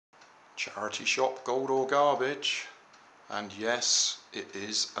Charity shop, gold or garbage. And yes, it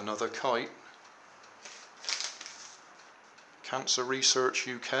is another kite. Cancer Research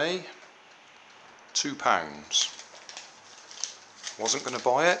UK, £2. Wasn't going to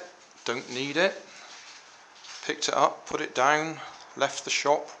buy it, don't need it. Picked it up, put it down, left the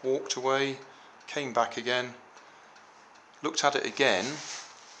shop, walked away, came back again, looked at it again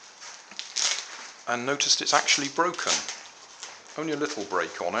and noticed it's actually broken. Only a little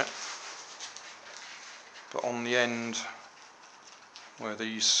break on it, but on the end where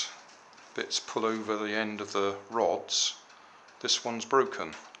these bits pull over the end of the rods, this one's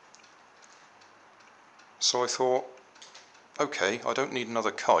broken. So I thought, okay, I don't need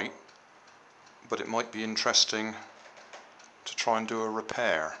another kite, but it might be interesting to try and do a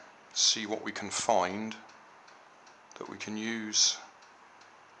repair, see what we can find that we can use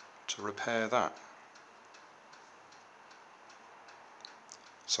to repair that.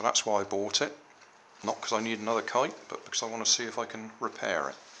 So that's why I bought it, not because I need another kite, but because I want to see if I can repair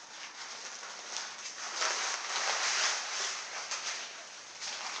it.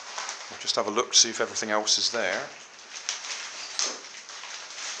 I'll just have a look to see if everything else is there.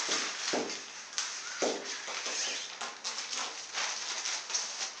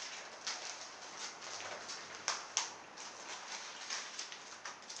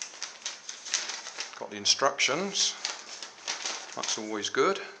 Got the instructions, that's always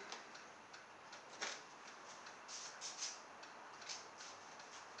good.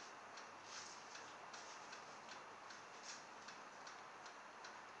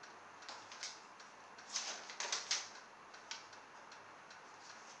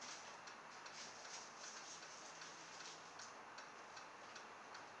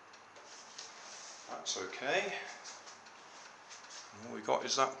 That's okay. And all we got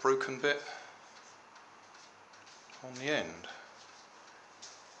is that broken bit on the end,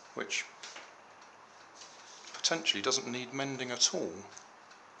 which potentially doesn't need mending at all.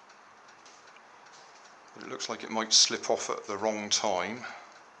 But it looks like it might slip off at the wrong time.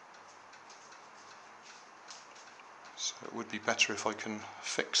 So it would be better if I can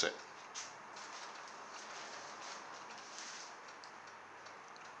fix it.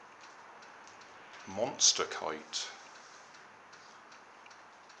 Monster kite.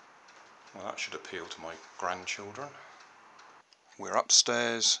 Well, that should appeal to my grandchildren. We're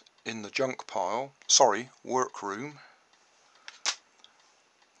upstairs in the junk pile, sorry, workroom.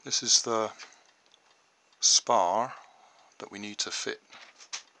 This is the spar that we need to fit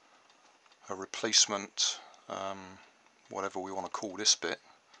a replacement, whatever we want to call this bit,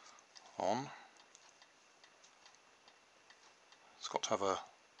 on. It's got to have a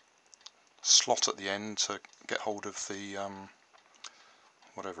slot at the end to get hold of the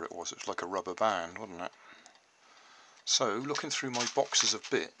whatever it was like a rubber band, wasn't it? So looking through my boxes of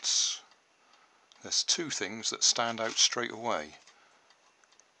bits, there's two things that stand out straight away.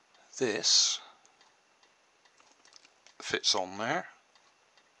 This fits on there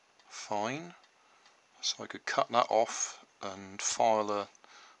fine, so I could cut that off and file a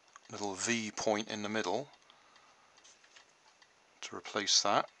little V point in the middle to replace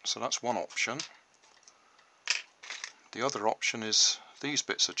that. So that's one option. The other option is these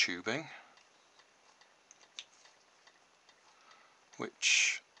bits of tubing,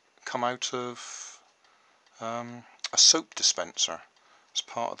 which come out of a soap dispenser as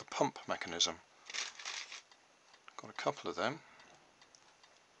part of the pump mechanism. Got a couple of them.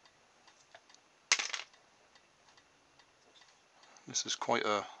 This is quite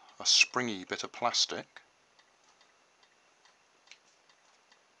a springy bit of plastic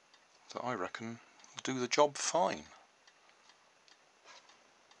that I reckon will do the job fine.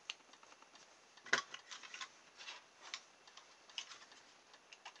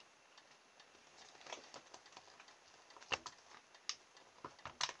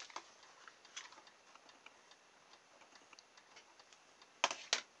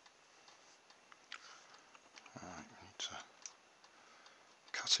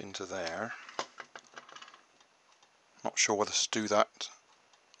 Into there. Not sure whether to do that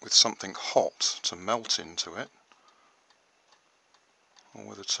with something hot to melt into it or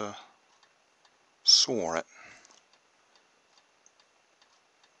whether to saw it.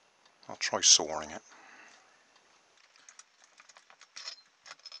 I'll try sawing it.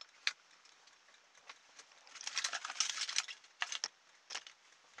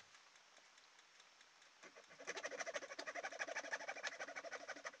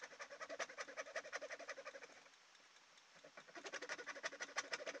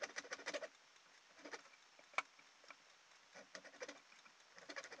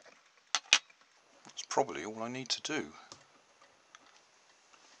 Probably all I need to do.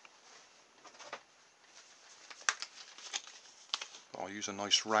 I use a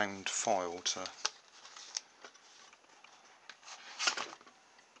nice round file to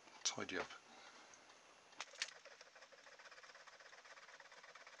tidy up.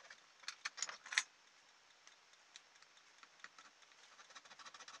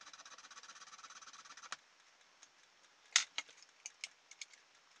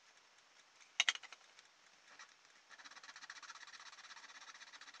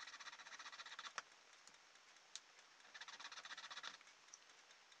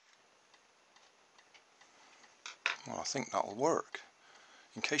 Well, I think that'll work.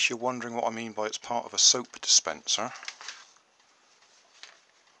 In case you're wondering what I mean by it's part of a soap dispenser,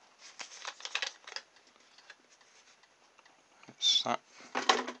 it's that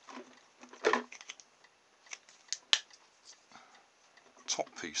top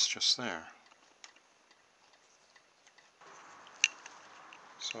piece just there.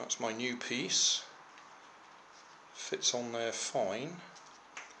 So that's my new piece. Fits on there fine.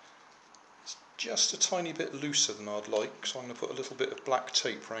 It's just a tiny bit looser than I'd like, so I'm going to put a little bit of black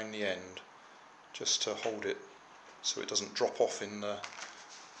tape around the end just to hold it so it doesn't drop off in the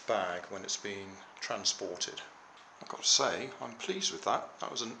bag when it's being transported. I've got to say, I'm pleased with that.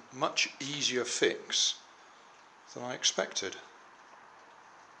 That was a much easier fix than I expected.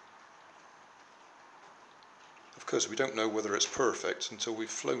 Of course, we don't know whether it's perfect until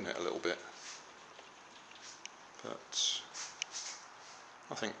we've flown it a little bit. But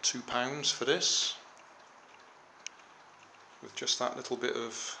I think £2 for this, with just that little bit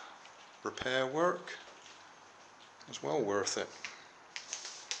of repair work, is well worth it.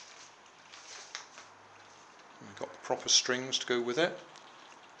 We've got the proper strings to go with it.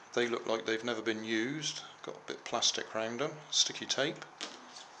 They look like they've never been used. Got a bit of plastic around them, sticky tape.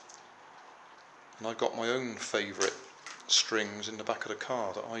 And I've got my own favourite strings in the back of the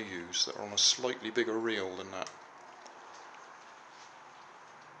car that I use that are on a slightly bigger reel than that.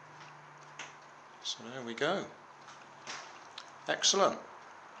 So there we go. Excellent.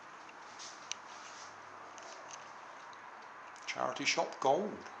 Charity shop gold.